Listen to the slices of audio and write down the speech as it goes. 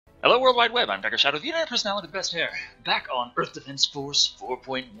Hello, World Wide Web. I'm Dr. Shado, the internet personality with the best hair. Back on Earth Defense Force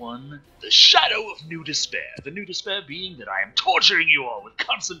 4.1, the Shadow of New Despair. The new despair being that I am torturing you all with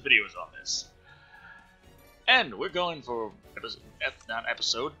constant videos on this. And we're going for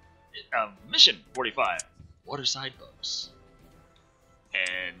Mission 45, Waterside Bugs.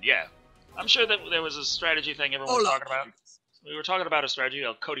 And yeah, I'm sure that there was a strategy thing everyone was talking about. We were talking about a strategy.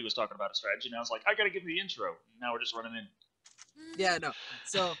 Cody was talking about a strategy, and I was like, I gotta give the intro. Now we're just running in. Yeah, no.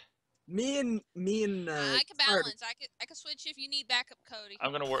 So, me and I can balance. I can switch if you need backup, Cody.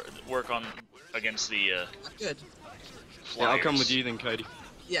 I'm gonna work on against the good. flyers. Yeah, I'll come with you then, Cody.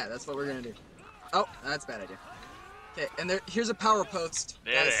 Yeah, that's what we're gonna do. Oh, that's a bad idea. Okay, and here's a power post.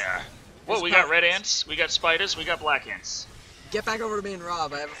 There guys. they are. Whoa, we got red ants, we got spiders, we got black ants. Get back over to me and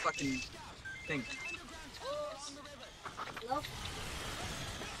Rob. I have a fucking thing. Hello?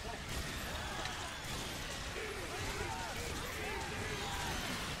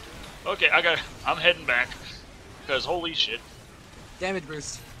 Okay, I'm heading back because holy shit. Damage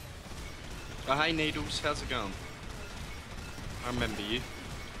boost. Oh, hey Needles, how's it going? I remember you.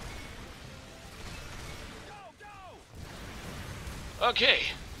 Okay.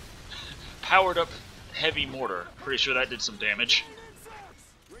 Powered up heavy mortar. Pretty sure that did some damage.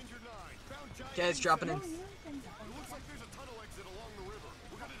 Okay, it's dropping in.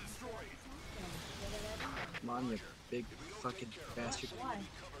 Come on, you big fucking bastard.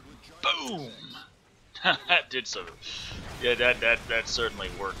 Boom! That did some. Yeah, that certainly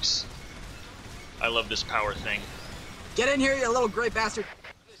works. I love this power thing. Get in here, you little gray bastard!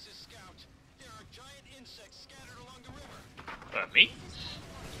 This is Scout. There are giant insects scattered along the river. Me?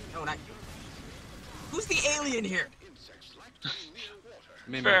 No, not you. Who's the alien here? Insects like to be near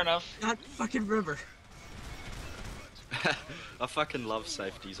water. Me, Fair mate. enough. Not fucking river. I fucking love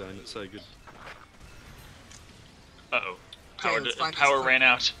Safety Zone, it's so good. Uh-oh. Okay, let's find Power this ran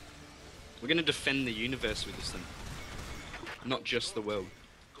out. We're gonna defend the universe with this thing. Not just the world.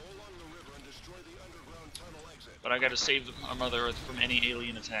 Go along the river and destroy the underground tunnel exit. But I gotta save our Mother Earth from any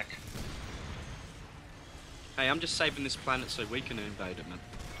alien attack. Hey, I'm just saving this planet so we can invade it, man.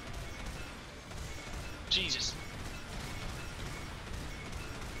 Jesus.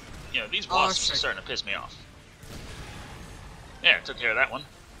 You know, these wasps shit. are starting to piss me off. There, took care of that one.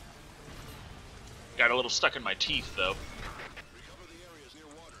 Got a little stuck in my teeth, though. Recover the areas near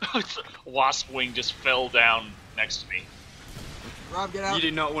water. Wasp wing just fell down next to me. Rob, get out. You do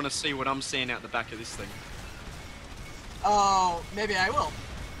not want to see what I'm seeing out the back of this thing. Oh, maybe I will. Oh,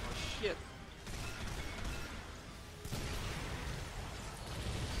 shit.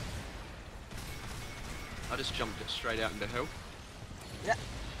 I just jumped it straight out into hell. Yeah.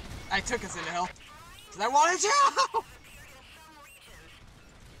 I took us into hell. Because I wanted to!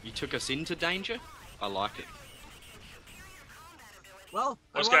 You took us into danger? I like it. Well,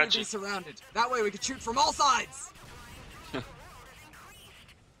 What's I wanted got to you? be surrounded. That way we could shoot from all sides!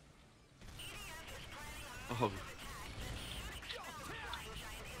 Oh,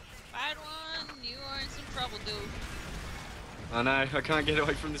 Bad one, you are in some trouble, dude. I know, I can't get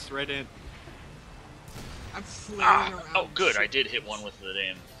away from this red ant. I'm flailing around. Oh, good. I Shit. did hit one with the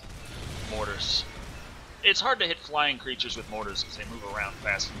damn mortars. It's hard to hit flying creatures with mortars because they move around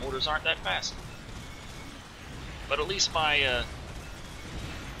fast, and mortars aren't that fast. But at least my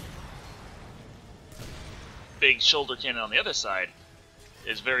big shoulder cannon on the other side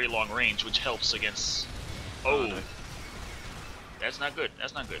is very long range, which helps against. Oh, no. That's not good.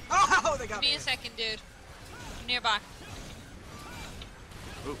 That's not good. Oh, they Give got me me. a second, dude. I'm nearby.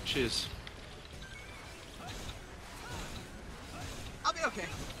 Oh, cheers. I'll be okay.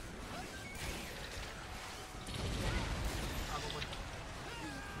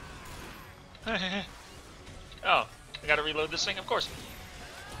 Probably. Oh, I gotta reload this thing, of course.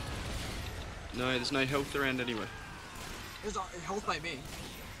 No, there's no health around anyway. There's a health by me.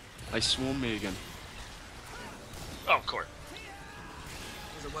 They swarm me again. Oh, of course.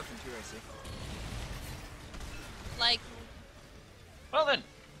 There's a weapon too, I see. Like, Well then,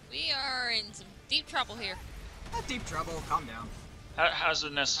 we are in some deep trouble here. Not deep trouble, calm down. how's the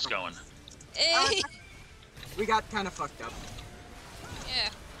nest going? Eh, We got kind of fucked up. yeah.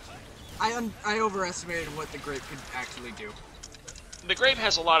 I overestimated what the grape could actually do. The grape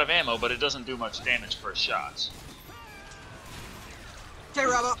has a lot of ammo, but it doesn't do much damage per shot. Okay,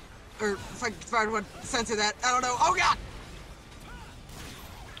 Robo. Or if I would censor that, I don't know. Oh god!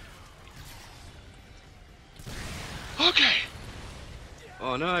 Okay.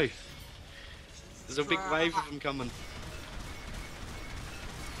 Oh no! There's a big wave of them coming.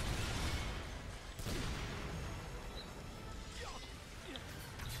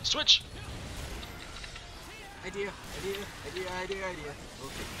 Switch. Idea.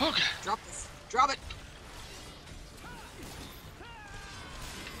 Okay. Okay. Drop this. Drop it.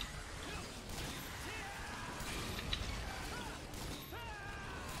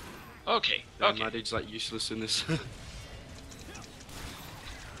 Okay, Damn, okay. my dude's like useless in this.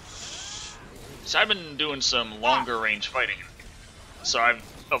 So I've been doing some longer range fighting, so I've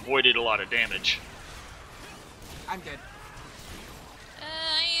avoided a lot of damage. I'm dead.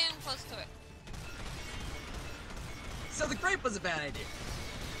 I am close to it. So the grape was a bad idea.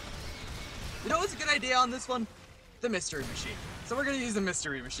 You know what's a good idea on this one? The mystery machine. So we're gonna use the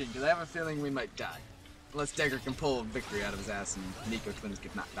mystery machine, because I have a feeling we might die. Unless Dagger can pull a victory out of his ass and Nico Twins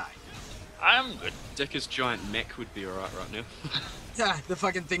could not die. I'm good. Decker's giant mech would be alright right now. The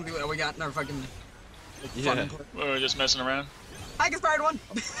fucking thing that we got in our fucking... Yeah. We're just messing around. I conspired one!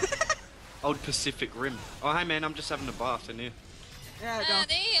 Old Pacific Rim. Oh, hey man, I'm just having a bath in here. Yeah, don't.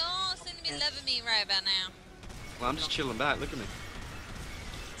 They all seem to be loving me right about now. Well, I'm just chilling back. Look at me.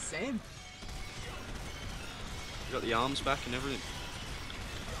 Same. You got the arms back and everything.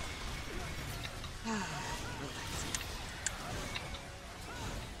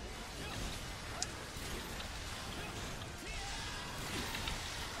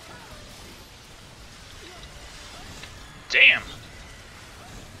 Damn.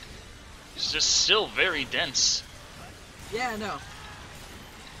 It's just still very dense. Yeah, no.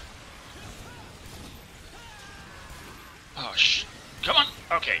 Oh, come on.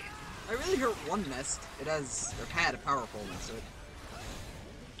 Okay. I really hurt one nest. It has, or had a power pole next to it.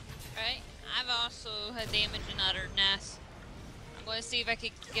 Right? I've also had damage in other nests. I'm going to see if I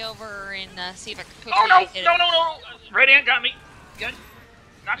can get over and see if I can quickly Oh no! hit No, it. no, no! Red Ant got me. Good.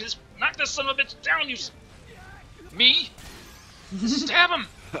 Knock this son of a bitch down, you. Me? Stab him!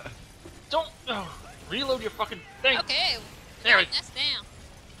 Don't. Oh, reload your fucking thing. Okay, There we- nest down.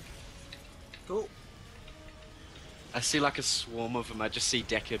 Cool. I see like a swarm of them. I just see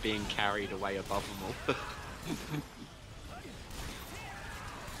Decker being carried away above them all.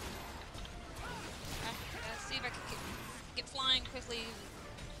 Let's see if I can get flying quickly.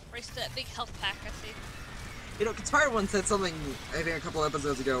 Race to that big health pack, I see. You know, Conspired One said something, I think a couple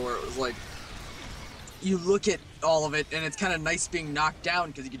episodes ago, where it was like, you look at all of it, and it's kind of nice being knocked down,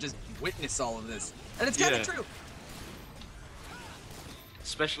 because you can just witness all of this. And it's kind of Yeah. true.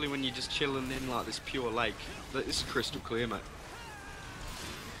 Especially when you're just chilling in like this pure lake. Look, this is crystal clear, mate.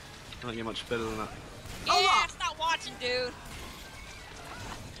 Can't get much better than that. Yeah, Oh, stop watching, dude.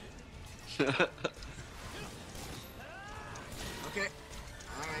 Okay.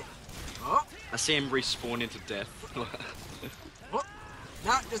 Alright. Oh, I see him respawn into death. oh.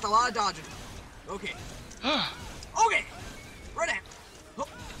 Not just a lot of dodging. Okay. Okay. Right at. Oh.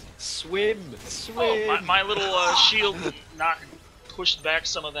 Swim! Swim! Oh, my little shield pushed back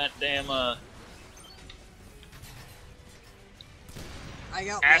some of that damn I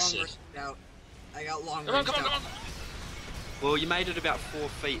got Acid. long ranged out. I got long Come on, ranged come on, out. come on! Well, you made it about 4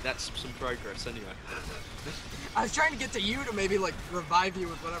 feet. That's some progress, anyway. I was trying to get to you to maybe like revive you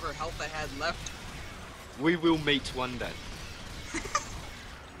with whatever health I had left. We will meet one day.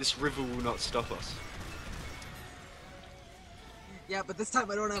 This river will not stop us. Yeah, but this time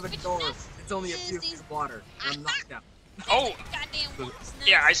I don't have a Which door. nest It's only a few is feet these- of water. And I'm knocked out. Oh! Goddamn wasp nest.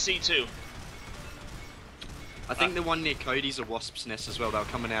 Yeah, I see too. I think the one near Cody's a wasp's nest as well. They were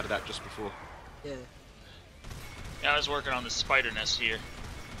coming out of that just before. Yeah. Yeah, I was working on the spider nest here.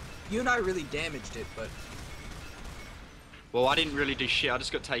 You and I really damaged it, but Well, I didn't really do shit. I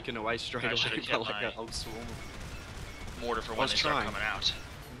just got taken away straight I away should've by kept like my- a whole swarm. Mortar for I when was they start trying. coming out.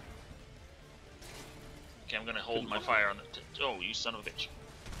 Okay, I'm gonna hold my fire on the. Oh, you son of a bitch!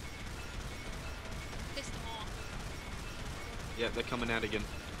 Piss them off. Yeah, they're coming out again.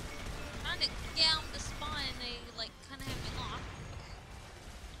 Trying to get out the spawn and they like kind of have me locked.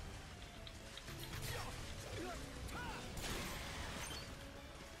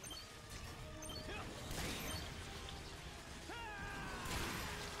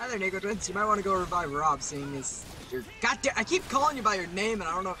 hi there, Nico Twins. You might want to go revive Rob, seeing as you're. Goddamn, I keep calling you by your name, and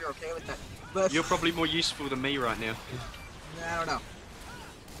I don't know if you're okay with that. But You're probably more useful than me right now. I don't know.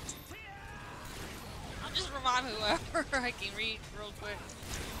 I'll just revive whoever I can reach real quick.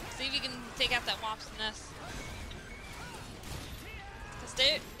 See if you can take out that wasp nest. Cause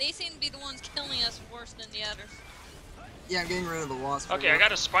they seem to be the ones killing us worse than the others. Yeah, I'm getting rid of the wasp. Okay, I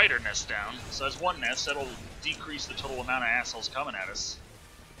got a spider nest down, so that's one nest. That'll decrease the total amount of assholes coming at us.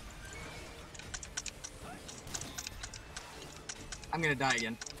 I'm gonna die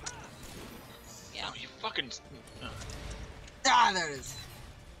again. Yeah. Oh, you fucking. Ah, there it is.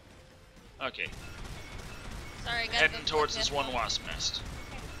 Okay, Sorry, I gotta heading go towards collect this that one phone. wasp nest.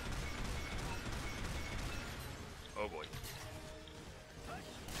 Oh boy.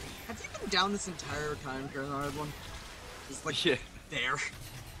 God down this entire time, Paranoid one. It's like Yeah. there.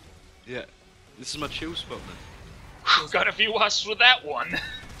 Yeah. This is my chill spot, man. Got a few wasps with that one.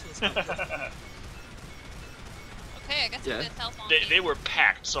 Okay, I got some Yeah. good health on They me. were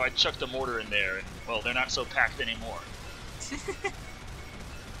packed, so I chucked a mortar in there, and well, they're not so packed anymore.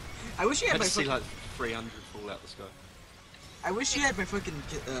 I wish you I had my just see fucking. like 300 fall out the sky. I wish you had my fucking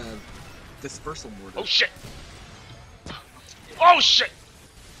dispersal mortar. Oh shit! Oh shit!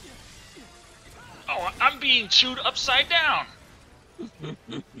 Oh, I'm being chewed upside down.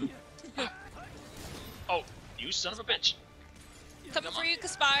 Oh, you son of a bitch! Coming for you,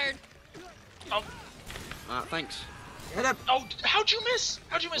 Conspired. Oh, Thanks. Get up. oh, how'd you miss?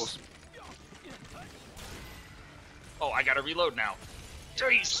 How'd you miss? Awesome. Oh, I gotta reload now.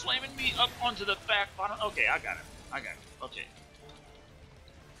 He's slamming me up onto the back bottom. Okay, I got it. I got it. Okay.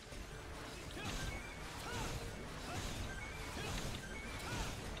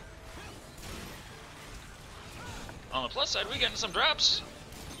 On the plus side, we're getting some drops.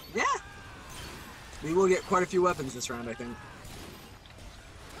 Yeah. We will get quite a few weapons this round, I think.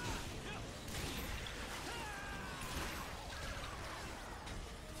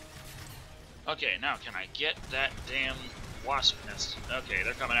 Okay, now can I get that damn wasp nest? Okay,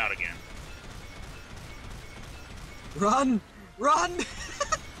 they're coming out again. Run! Run!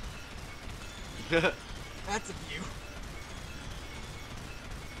 That's a view.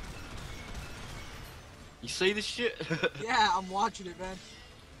 You see this shit? Yeah, I'm watching it, man.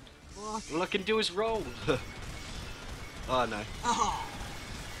 Fuck. All I can do is roll. Oh no. Oh.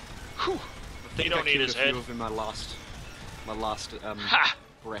 Whew. I think You don't I need killed his a few head. of them in my last Ha!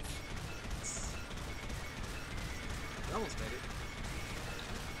 breath. I almost made it.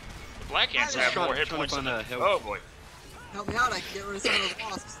 The black ants I'm have trying- more hit trying to points than find the... a health. Oh boy. Help me out, I can get rid of some of those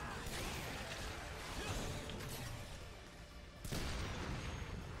wasps.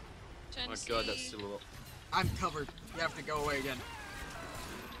 Trying My to god, see. that's still a lot. I'm covered. You have to go away again.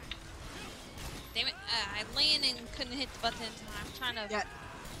 Damn it! I landed and couldn't hit the button in time. I'm trying to. Yeah,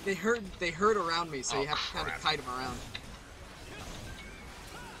 they herd around me, so Oh, you have to kind of crap. kite them around.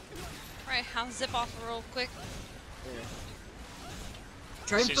 Right, I'll zip off real quick. Yeah.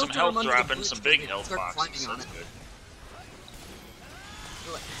 Try and See some filter health them under the dropping, bridge some so big they health start boxes. climbing on That's it. good.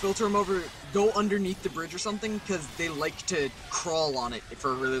 Filter them over, go underneath the bridge or something, because they like to crawl on it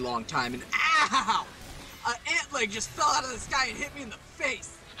for a really long time. And ow! An ant leg just fell out of the sky and hit me in the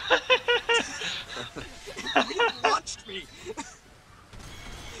face. It launched me.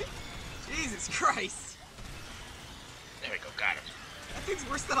 Jesus Christ. There we go, got him. That thing's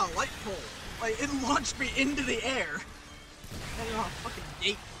worse than a light pole. Like, it launched me into the air. I don't know, a fucking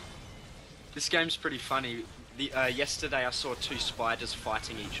gate. This game's pretty funny. Yesterday I saw two spiders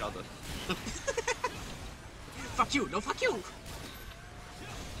fighting each other. Fuck you, no fuck you.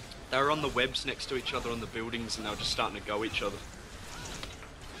 They were on the webs next to each other on the buildings and they were just starting to go each other.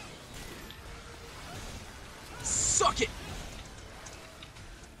 Suck it.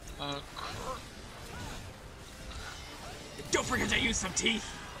 Don't forget to use some teeth.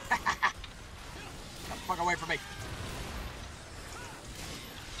 Get the fuck away from me.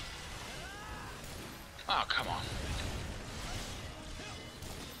 Oh, come on.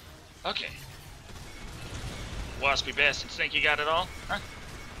 Okay. Waspy bastards think you got it all? Huh?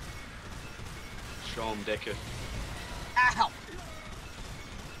 Show 'em, Decker. Ow.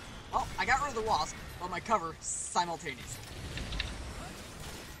 Well, I got rid of the wasp, but my cover simultaneously.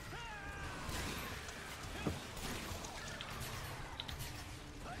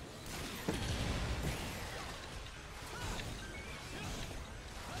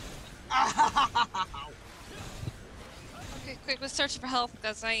 Ow. Okay, quick, let's search for health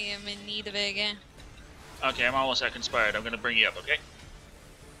because I am in need of it again. Okay, I'm almost at conspired. I'm gonna bring you up, okay?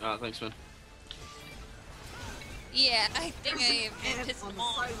 Thanks, man. Yeah, I think There's I an have ant pissed on them the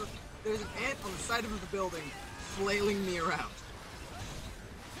off. side of there's an ant on the side of the building flailing me around.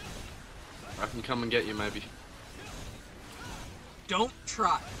 I can come and get you, maybe. Don't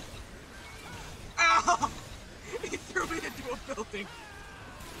try. Ow! He threw me into a building.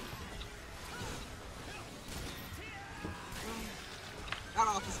 That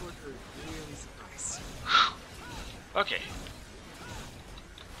office worker really surprised. Okay.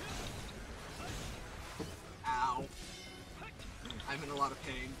 Ow. I'm in a lot of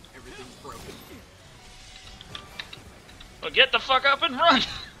pain. Everything's broken. Well, get the fuck up and run!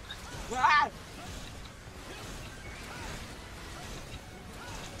 Ah!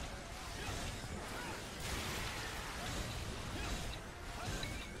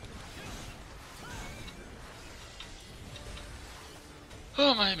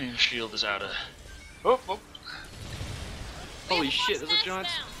 Oh, my immune shield is out of... Oh, oh. Holy We have shit, one there's a smash giant...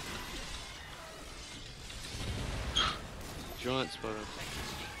 down. Giant spider.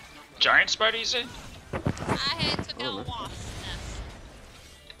 Giant spider, you say? I had took Oh, out no. a wasp nest.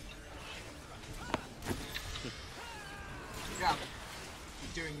 Good job.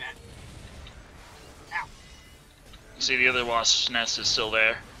 Keep doing that. Ow. See, the other wasp's nest is still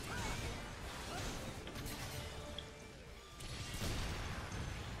there.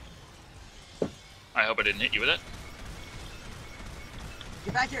 I hope I didn't hit you with it.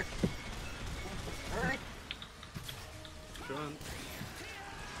 Get back here. Alright. Giant.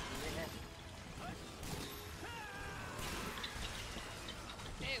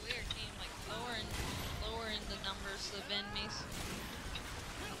 Hey, we are getting like lower in the numbers of enemies.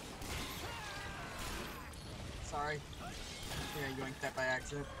 Sorry. Yeah, yoinked that by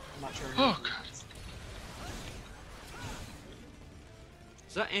accident. I'm not sure. Oh, God.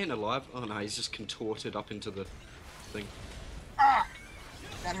 Is that ant alive? Oh no, he's just contorted up into the thing. Ah!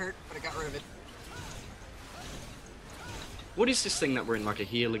 That hurt, but I got rid of it. What is this thing that we're in? Like a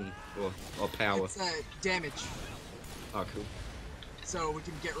healing or power? It's damage, Oh, cool. so we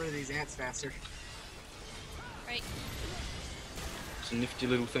can get rid of these ants faster. Right. It's a nifty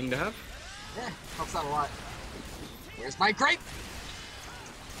little thing to have. Yeah, helps out a lot. Where's my grape?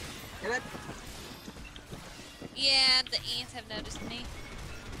 Get it? Yeah, the ants have noticed me.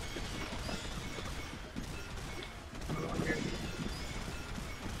 Here.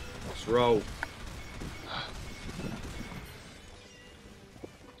 Let's roll.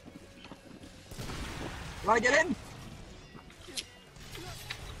 You wanna get in?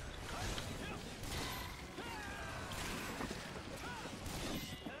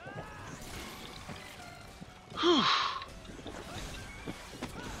 Whew.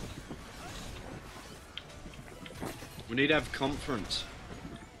 We need to have conference.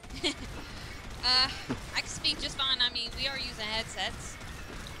 I can speak just fine. I mean, we are using headsets.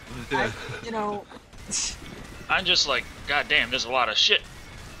 I, you know, I'm just like, god damn, there's a lot of shit.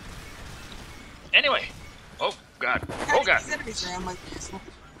 Anyway. Oh, God. Oh, God. these enemies around might be useful.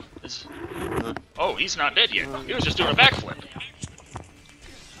 This- Oh, he's not dead yet. He was just doing a backflip.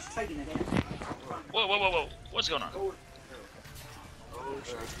 Whoa, whoa, whoa, whoa. What's going on? Oh,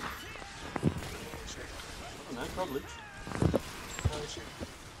 shit. No, probably. Oh, shit.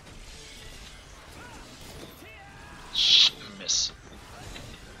 Shh, miss.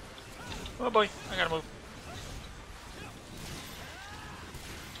 Oh boy, I gotta move.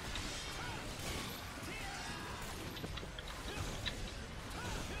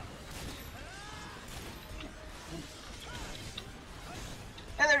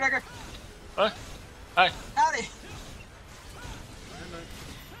 Hey there, Decker. Huh? Hi. Howdy.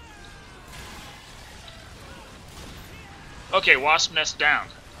 Okay, wasp nest down.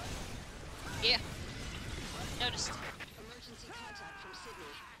 Yeah. Noticed. Emergency contact from Sydney.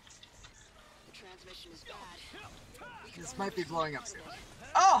 The transmission is bad. This might be blowing up soon.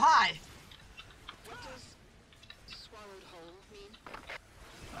 Oh, hi! What does swallowed whole mean?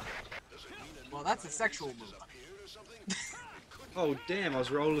 Well, that's a sexual move. Oh damn! I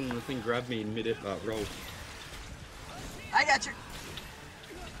was rolling and the thing grabbed me in mid roll. I got you.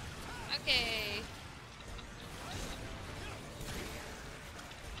 Okay.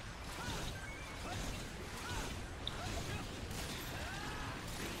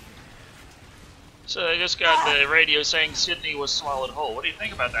 So I just got the radio saying Sydney was swallowed whole. What do you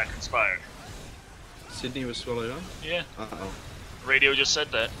think about that, Conspired? Sydney was swallowed up. Yeah, Uh oh. radio just said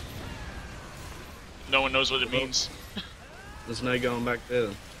that. No one knows what it means. There's no going back there.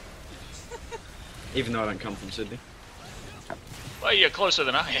 Even though I don't come from Sydney. Well, you're closer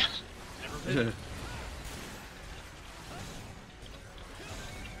than I am.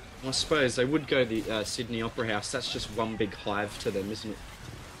 I suppose they would go to the Sydney Opera House. That's just one big hive to them, isn't it?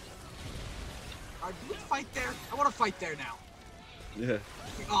 Do we fight there? I want to fight there now. Yeah. That'd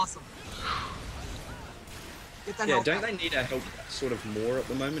be awesome. Get that Yeah, help don't back. they need our help sort of more at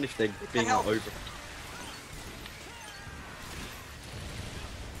the moment if they're Get being help. over?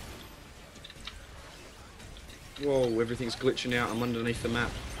 Whoa, everything's glitching out. I'm underneath the map.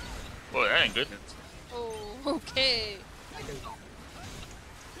 Boy, that ain't good. Oh, okay. I can go.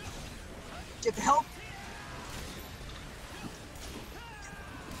 Get the help.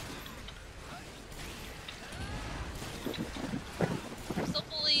 Still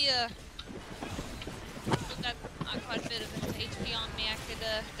fully, still got quite a bit of HP on me. I could,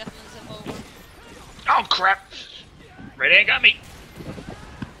 definitely zip over. Oh crap! Red ain't got me.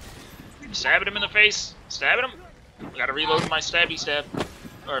 Stabbing him in the face. Stabbing him. I gotta reload my stabby stab.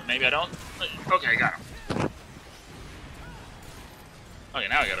 Or maybe I don't. Okay, I got him. Okay,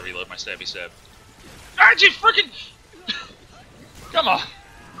 now I gotta reload my stabby stab. Ah, you freaking! Come on.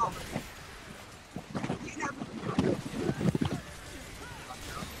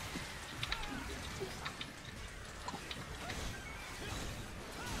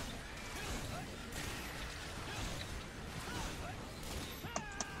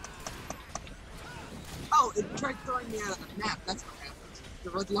 It tried throwing me out of the map, that's what happened. The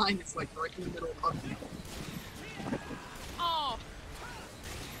red line is like right in the middle of me. Oh,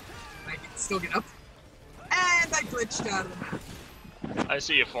 I can still get up. And I glitched out of the map. I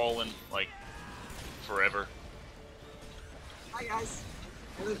see you falling, like, forever. Hi guys.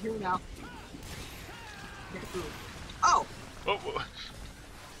 I live here now. Can't move. Oh! Whoa, whoa.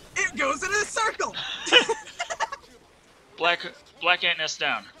 It goes in a circle! Black ant nest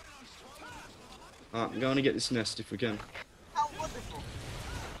down. I'm going to get this nest if we can. How wonderful.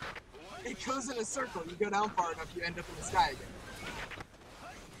 It goes in a circle. You go down far enough, you end up in the sky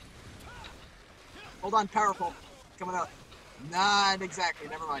again. Hold on, powerful. Coming up. Not exactly,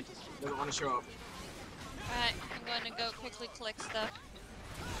 never mind. Doesn't want to show up. alright. I'm going to go quickly collect stuff.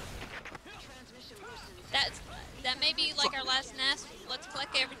 Transmission loosens. That may be like our last nest. Let's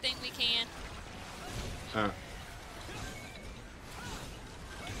collect everything we can.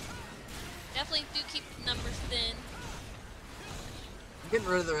 Definitely do keep the numbers thin. I'm getting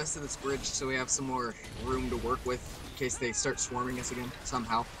rid of the rest of this bridge so we have some more room to work with in case they start swarming us again,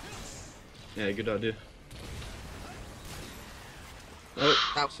 somehow. Yeah, good idea.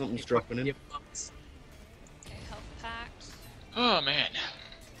 Oh, That something's dropping in. Okay, health packs. Oh man.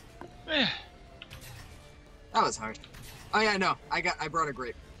 Eh. That was hard. Oh yeah, no, I brought a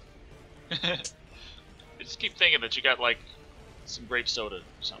grape. I just keep thinking that you got like some grape soda or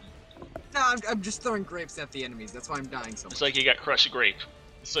something. No, I'm just throwing grapes at the enemies. That's why I'm dying so much. It's like you got crushed grape.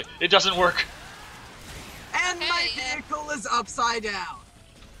 It's like it doesn't work. And my Okay, vehicle is upside down.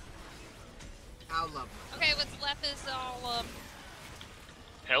 How lovely. Okay, what's left is all,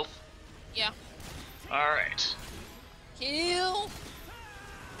 Health. yeah. All right. Kill!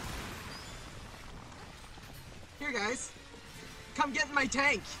 Here, guys. Come get in my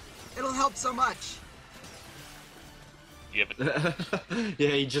tank. It'll help so much. Yeah, but Yeah,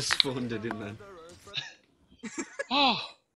 he just spawned it in there. oh,